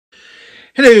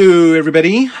Hello,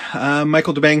 everybody.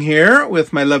 Michael DeBang here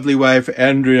with my lovely wife,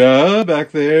 Andrea,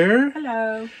 back there.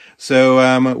 Hello.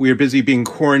 So we are busy being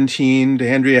quarantined.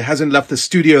 Andrea hasn't left the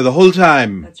studio the whole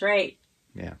time. That's right.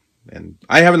 Yeah. And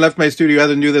I haven't left my studio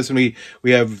other than do this, and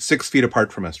we have 6 feet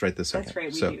apart from us right this second.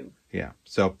 That's right, we do. Yeah.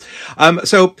 So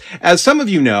as some of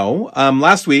you know,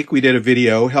 last week we did a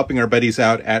video helping our buddies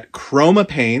out at Kroma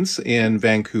Paints in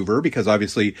Vancouver, because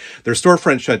obviously their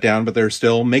storefront shut down, but they're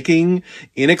still making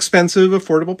inexpensive,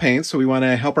 affordable paints. So we want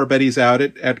to help our buddies out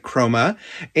at Kroma.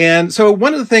 And so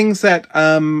one of the things that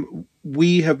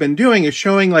we have been doing is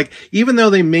showing, like, even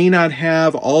though they may not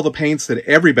have all the paints that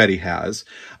everybody has,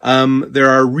 there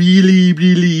are really,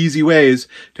 really easy ways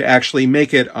to actually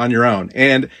make it on your own.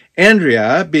 And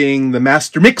Andrea, being the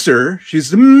master mixer, she's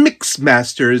the mix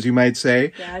master, as you might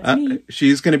say. That's me.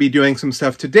 She's going to be doing some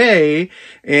stuff today.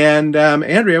 And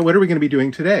Andrea, what are we going to be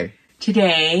doing today?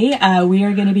 Today, we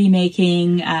are going to be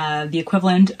making the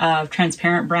equivalent of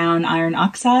transparent brown iron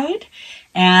oxide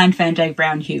and Van Dyke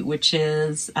brown hue, which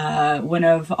is some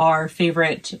of our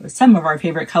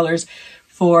favorite colors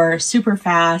for super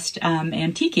fast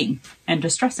antiquing and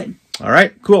distressing. All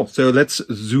right, cool. So let's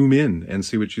zoom in and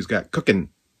see what she's got cooking.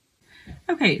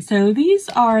 Okay, so these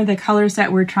are the colors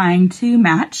that we're trying to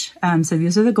match. So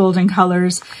these are the golden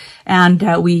colors, and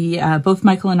we both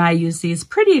Michael and I use these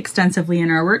pretty extensively in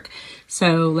our work.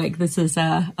 So like this is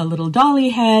a little dolly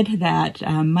head that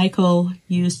Michael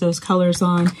used those colors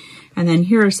on. And then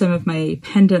here are some of my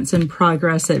pendants in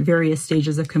progress at various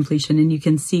stages of completion. And you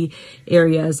can see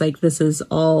areas like this is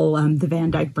all the Van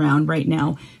Dyke brown right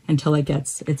now until it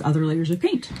gets its other layers of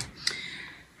paint.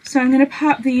 So I'm going to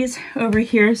pop these over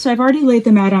here. So I've already laid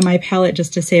them out on my palette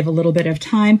just to save a little bit of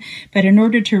time. But in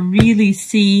order to really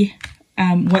see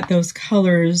what those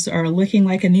colors are looking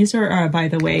like, and these are, by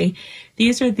the way,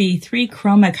 these are the 3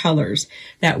 Kroma colors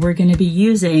that we're going to be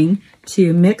using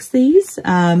to mix these.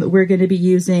 We're going to be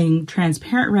using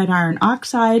transparent red iron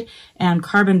oxide and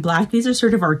carbon black. These are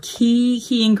sort of our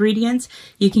key ingredients.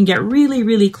 You can get really,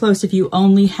 really close if you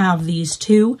only have these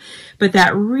 2, but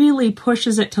that really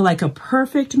pushes it to like a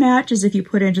perfect match as if you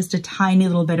put in just a tiny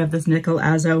little bit of this nickel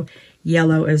azo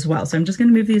yellow as well. So I'm just going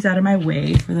to move these out of my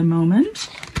way for the moment.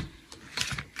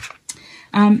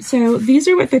 So these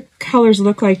are what the colors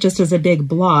look like just as a big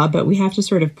blob, but we have to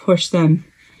sort of push them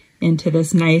into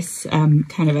this nice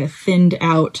kind of a thinned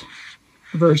out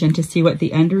version to see what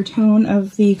the undertone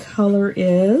of the color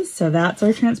is. So that's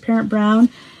our transparent brown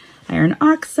iron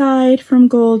oxide from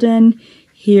Golden.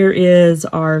 Here is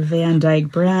our Van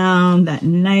Dyke brown, that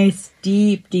nice,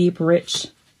 deep, rich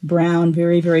brown,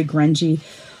 very, very grungy,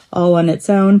 all on its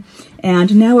own.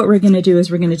 And now what we're going to do is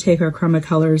we're going to take our Kroma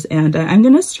colors, and I'm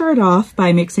going to start off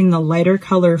by mixing the lighter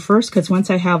color first, because once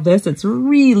I have this, it's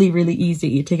really, really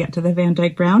easy to get to the Van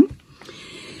Dyke brown.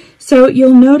 So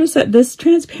you'll notice that this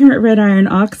transparent red iron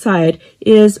oxide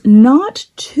is not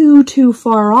too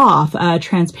far off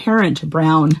transparent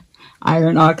brown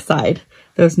iron oxide.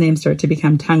 Those names start to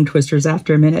become tongue twisters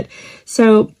after a minute.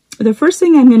 So the first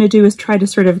thing I'm going to do is try to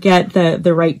sort of get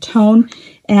the right tone.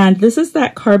 And this is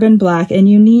that carbon black, and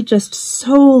you need just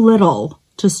so little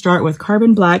to start with.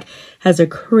 Carbon black has a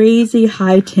crazy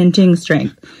high tinting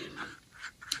strength.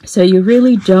 So you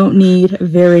really don't need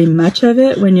very much of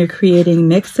it when you're creating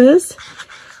mixes.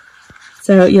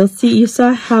 So you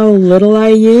saw how little I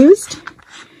used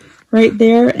right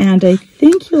there. And I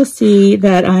think you'll see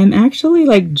that I'm actually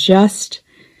like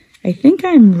I think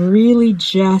I'm really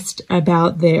just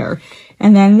about there.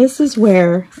 And then this is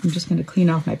where I'm just going to clean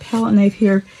off my palette knife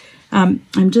here. I'm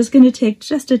just going to take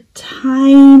just a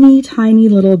tiny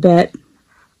little bit.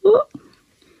 Ooh,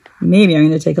 maybe I'm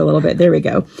going to take a little bit. There we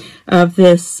go. Of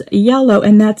this yellow.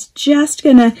 And that's just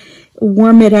going to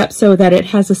warm it up so that it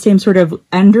has the same sort of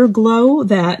underglow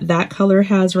that that color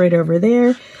has right over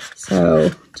there.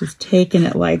 So just taking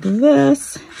it like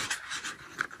this.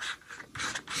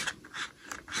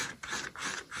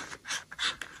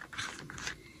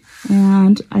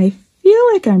 And I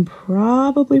feel like I'm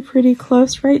probably pretty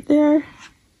close right there.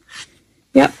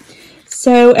 Yep.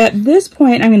 So at this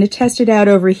point, I'm going to test it out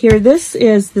over here. This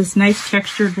is this nice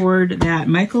textured board that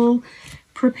Michael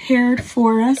prepared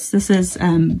for us. This is,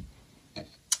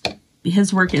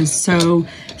 his work is so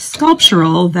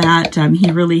sculptural that he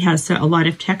really has a lot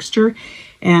of texture.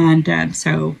 And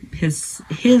so his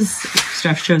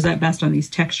stuff shows up best on these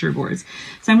texture boards.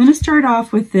 So I'm going to start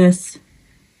off with this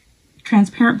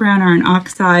transparent brown iron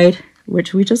oxide,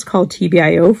 which we just call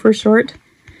TBIO for short.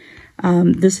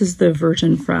 This is the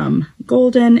version from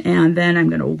Golden, and then I'm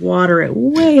going to water it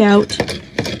way out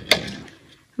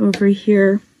over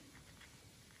here,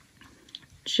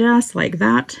 just like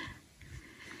that.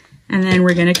 And then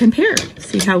we're going to compare,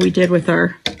 see how we did with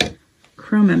our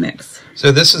Kroma mix.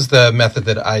 So this is the method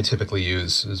that I typically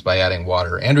use, is by adding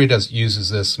water. Andrea uses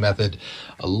this method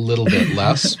a little bit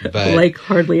less, but like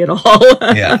hardly at all.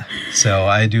 Yeah. So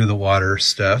I do the water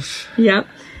stuff. Yep.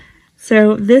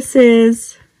 So this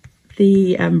is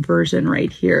the version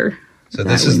right here. So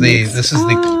this is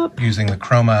the using the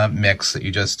Kroma mix that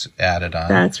you just added on.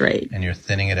 That's right. And you're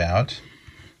thinning it out.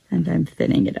 And I'm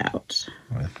thinning it out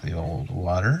with the old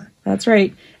water. That's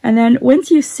right. And then once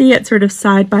you see it sort of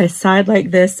side by side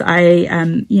like this, I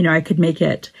could make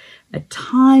it a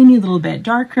tiny little bit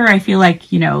darker. I feel like,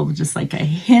 just like a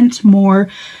hint more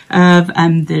of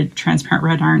the transparent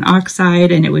red iron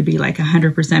oxide, and it would be like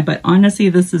 100%. But honestly,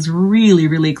 this is really,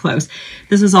 really close.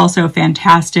 This is also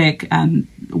fantastic.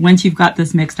 Once you've got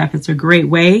this mixed up, it's a great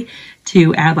way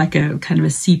to add like a kind of a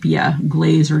sepia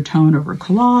glaze or tone over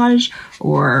collage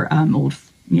or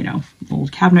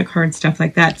old cabinet cards, stuff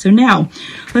like that. So now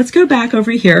let's go back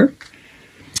over here.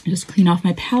 Just clean off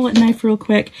my palette knife real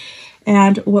quick.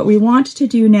 And what we want to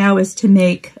do now is to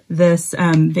make this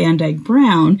Van Dyke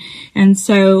brown. And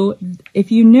so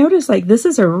if you notice, like, this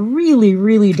is a really,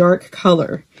 really dark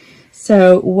color.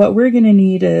 So what we're going to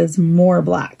need is more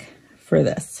black for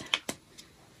this.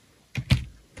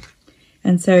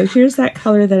 And so here's that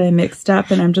color that I mixed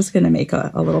up, and I'm just going to make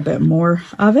a little bit more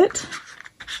of it.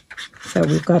 So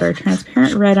we've got our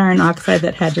transparent red iron oxide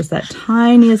that had just that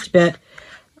tiniest bit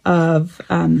of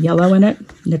yellow in it,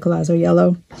 nickel azo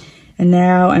yellow. And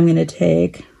now I'm going to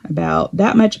take about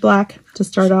that much black to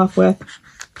start off with.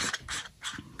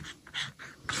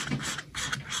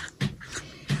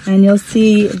 And you'll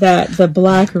see that the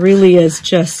black really is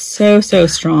just so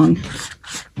strong.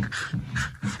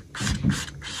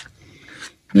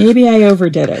 Maybe I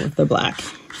overdid it with the black.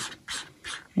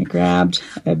 I grabbed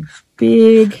a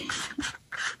big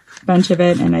bunch of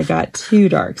it and I got too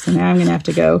dark. So now I'm going to have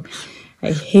to go.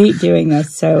 I hate doing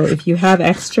this. So if you have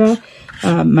extra,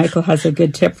 Michael has a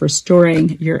good tip for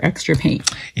storing your extra paint.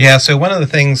 Yeah, so one of the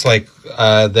things like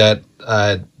that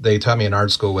they taught me in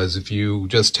art school was if you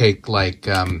just take like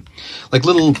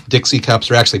little Dixie cups,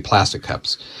 or actually plastic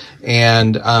cups,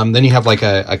 and then you have like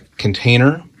a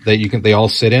container that they all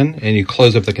sit in, and you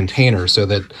close up the container so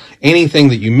that anything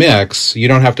that you mix, you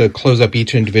don't have to close up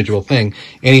each individual thing.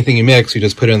 Anything you mix, you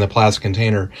just put it in the plastic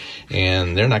container,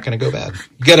 and they're not going to go bad.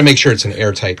 You got to make sure it's an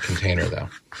airtight container, though.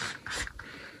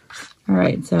 All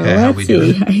right, so let's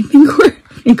see. I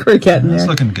think we're getting there. That's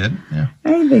looking good. Yeah,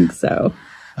 I think so.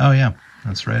 Oh yeah,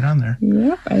 that's right on there.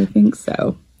 Yep, I think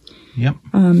so. Yep.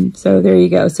 So there you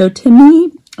go. So to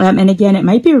me, and again, it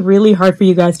might be really hard for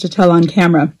you guys to tell on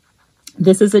camera.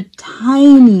 This is a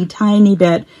tiny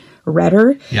bit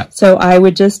redder. Yep. So I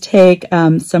would just take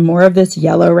some more of this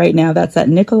yellow right now. That's that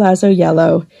nickel azo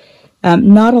yellow.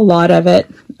 Not a lot of it.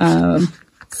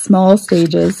 Small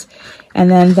stages. And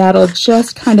then that'll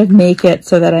just kind of make it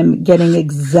so that I'm getting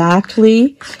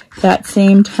exactly that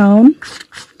same tone.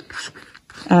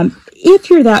 If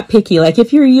you're that picky, like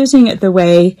if you're using it the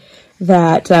way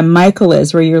that Michael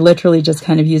is, where you're literally just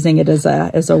kind of using it as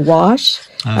a wash.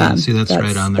 See, that's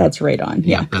right on there. That's right on,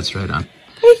 yeah. That's right on.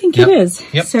 I think it is.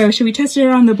 Yep. So should we test it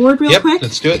on the board real quick?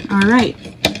 Let's do it. All right.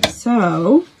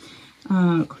 So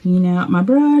clean out my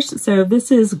brush. So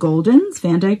this is Golden's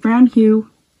Van Dyke Brown Hue.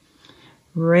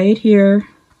 Right here,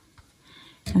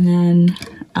 and then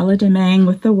a la Demang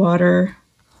with the water.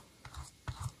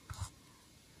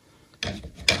 This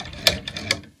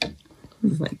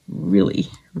is like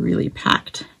really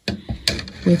packed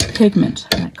with pigment,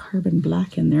 that carbon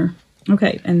black in there.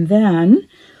 Okay, and then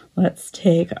let's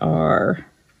take our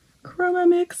Kroma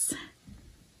mix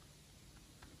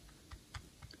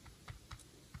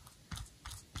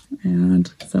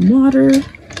and some water.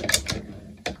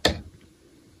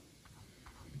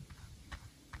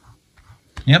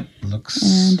 Yep, looks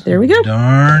and there we go.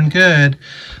 Darn good.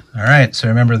 All right, so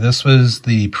remember this was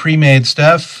the pre-made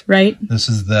stuff. Right. This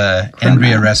is the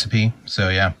Andrea recipe. So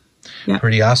yeah,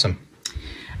 pretty awesome.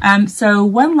 So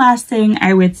one last thing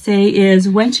I would say is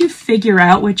once you figure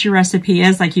out what your recipe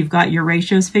is, like you've got your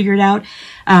ratios figured out,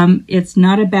 it's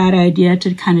not a bad idea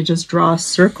to kind of just draw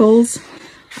circles.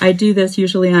 I do this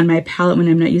usually on my palette when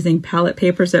I'm not using palette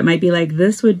paper. So it might be like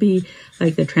this would be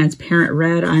like the transparent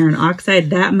red iron oxide,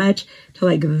 that much to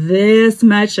like this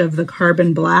much of the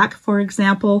carbon black, for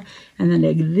example, and then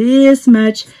like this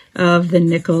much of the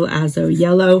nickel azo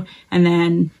yellow. And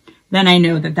then I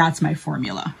know that that's my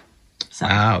formula. So,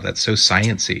 wow, that's so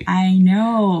sciencey. I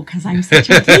know, because I'm such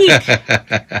a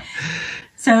geek.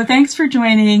 So thanks for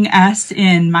joining us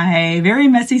in my very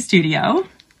messy studio.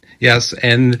 Yes,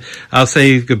 and I'll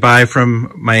say goodbye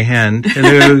from my hand.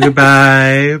 Hello,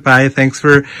 goodbye, bye. Thanks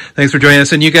for joining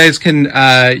us. And you guys can check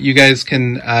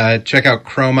out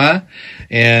Kroma,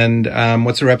 and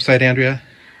what's their website, Andrea?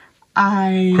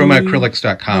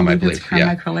 ChromaAcrylics.com, I believe.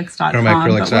 ChromaAcrylics.com.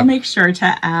 But we'll make sure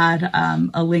to add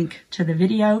a link to the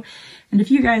video. And if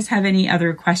you guys have any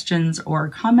other questions or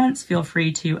comments, feel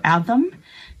free to add them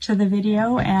to the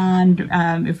video. And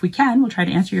if we can, we'll try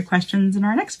to answer your questions in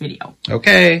our next video.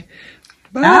 Okay.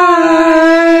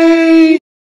 Bye.